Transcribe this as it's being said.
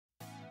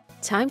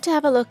Time to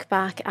have a look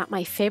back at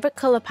my favourite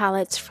colour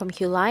palettes from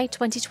Huely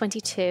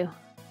 2022.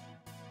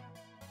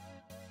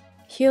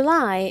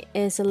 Huely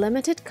is a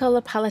limited colour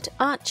palette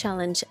art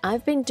challenge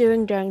I've been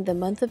doing during the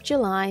month of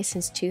July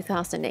since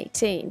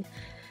 2018.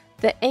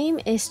 The aim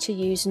is to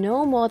use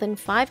no more than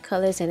 5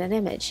 colours in an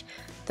image,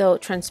 though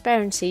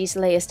transparencies,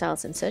 layer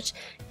styles and such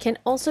can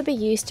also be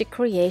used to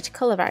create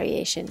colour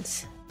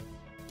variations.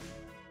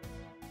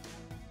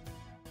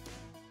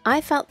 I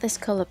felt this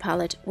colour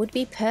palette would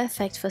be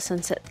perfect for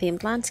sunset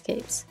themed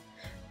landscapes.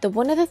 Though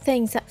one of the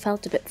things that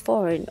felt a bit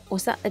foreign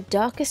was that the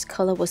darkest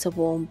colour was a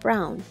warm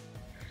brown.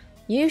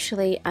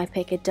 Usually I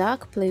pick a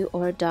dark blue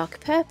or a dark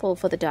purple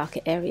for the darker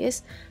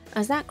areas,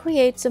 as that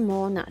creates a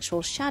more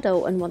natural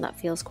shadow and one that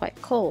feels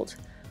quite cold.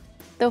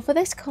 Though for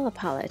this colour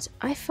palette,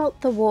 I felt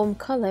the warm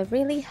colour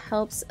really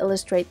helps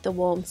illustrate the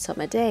warm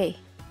summer day.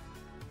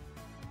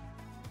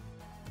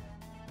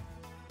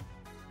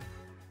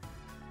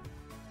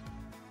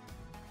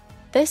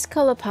 This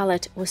colour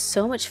palette was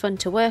so much fun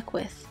to work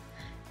with,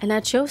 and I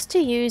chose to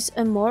use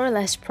a more or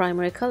less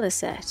primary colour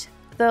set.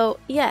 Though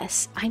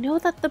yes, I know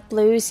that the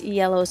blues,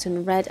 yellows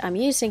and red I'm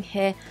using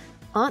here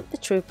aren't the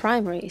true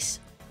primaries.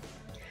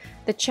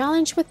 The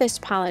challenge with this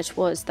palette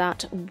was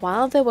that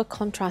while there were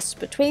contrasts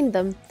between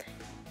them,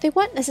 they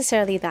weren't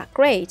necessarily that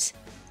great,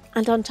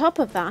 and on top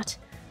of that,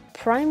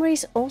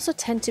 primaries also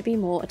tend to be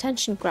more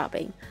attention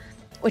grabbing,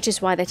 which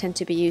is why they tend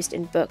to be used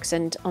in books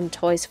and on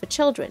toys for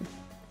children.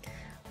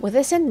 With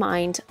this in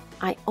mind,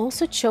 I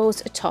also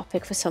chose a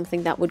topic for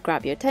something that would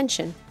grab your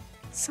attention: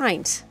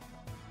 science.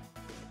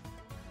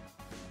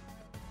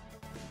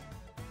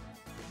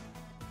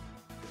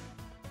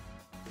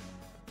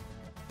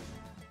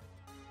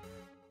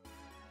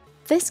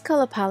 This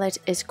colour palette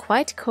is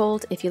quite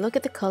cold if you look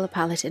at the colour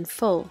palette in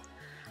full.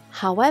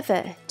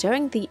 However,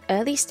 during the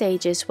early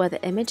stages where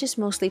the image is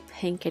mostly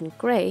pink and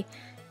grey,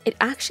 it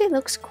actually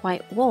looks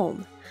quite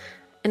warm.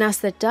 And as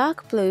the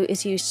dark blue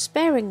is used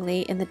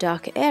sparingly in the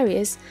darker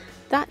areas,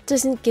 that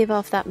doesn't give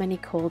off that many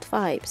cold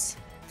vibes.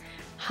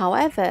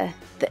 However,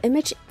 the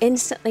image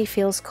instantly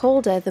feels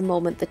colder the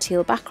moment the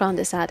teal background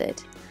is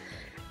added.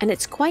 And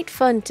it's quite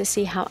fun to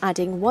see how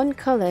adding one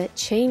colour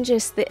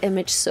changes the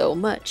image so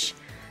much.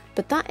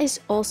 But that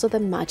is also the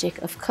magic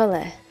of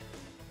colour.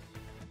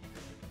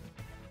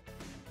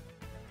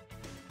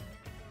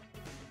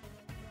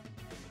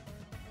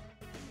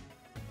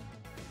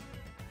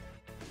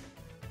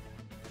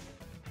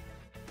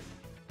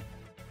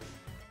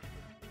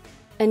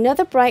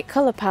 Another bright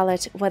colour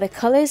palette where the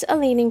colours are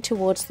leaning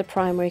towards the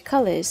primary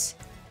colours.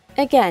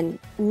 Again,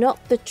 not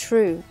the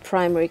true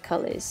primary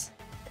colours.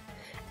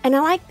 And I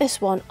like this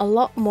one a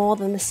lot more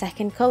than the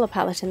second colour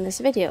palette in this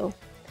video.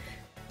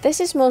 This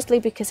is mostly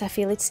because I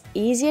feel it's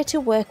easier to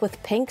work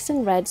with pinks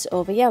and reds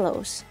over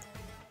yellows.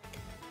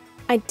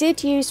 I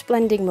did use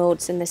blending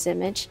modes in this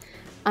image,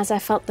 as I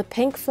felt the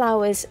pink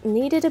flowers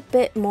needed a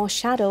bit more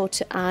shadow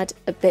to add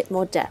a bit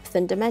more depth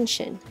and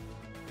dimension.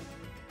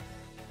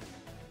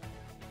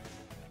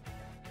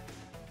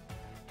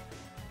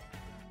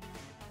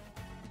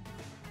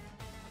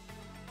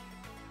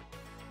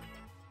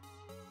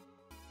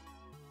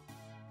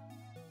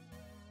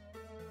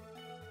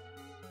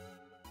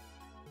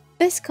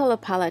 This colour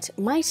palette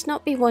might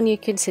not be one you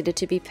consider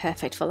to be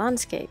perfect for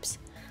landscapes.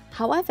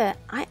 However,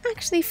 I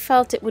actually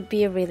felt it would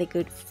be a really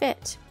good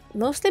fit,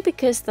 mostly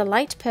because the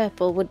light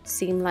purple would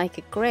seem like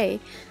a grey,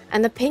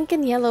 and the pink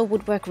and yellow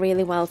would work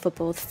really well for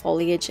both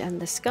foliage and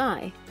the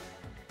sky.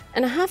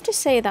 And I have to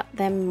say that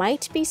there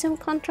might be some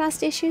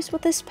contrast issues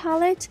with this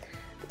palette,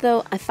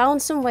 though I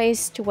found some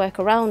ways to work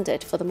around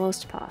it for the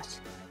most part.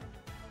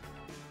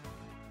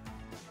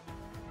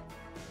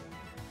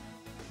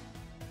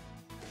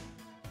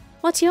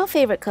 What's your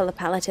favourite colour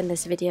palette in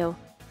this video?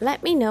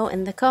 Let me know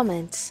in the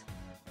comments.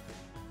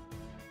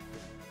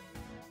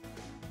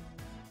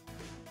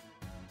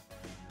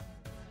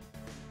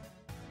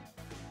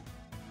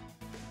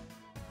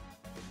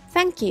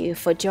 Thank you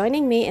for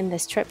joining me in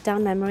this trip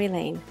down memory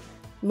lane.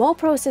 More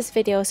process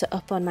videos are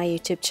up on my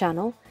YouTube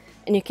channel,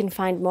 and you can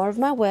find more of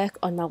my work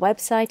on my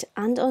website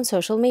and on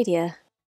social media.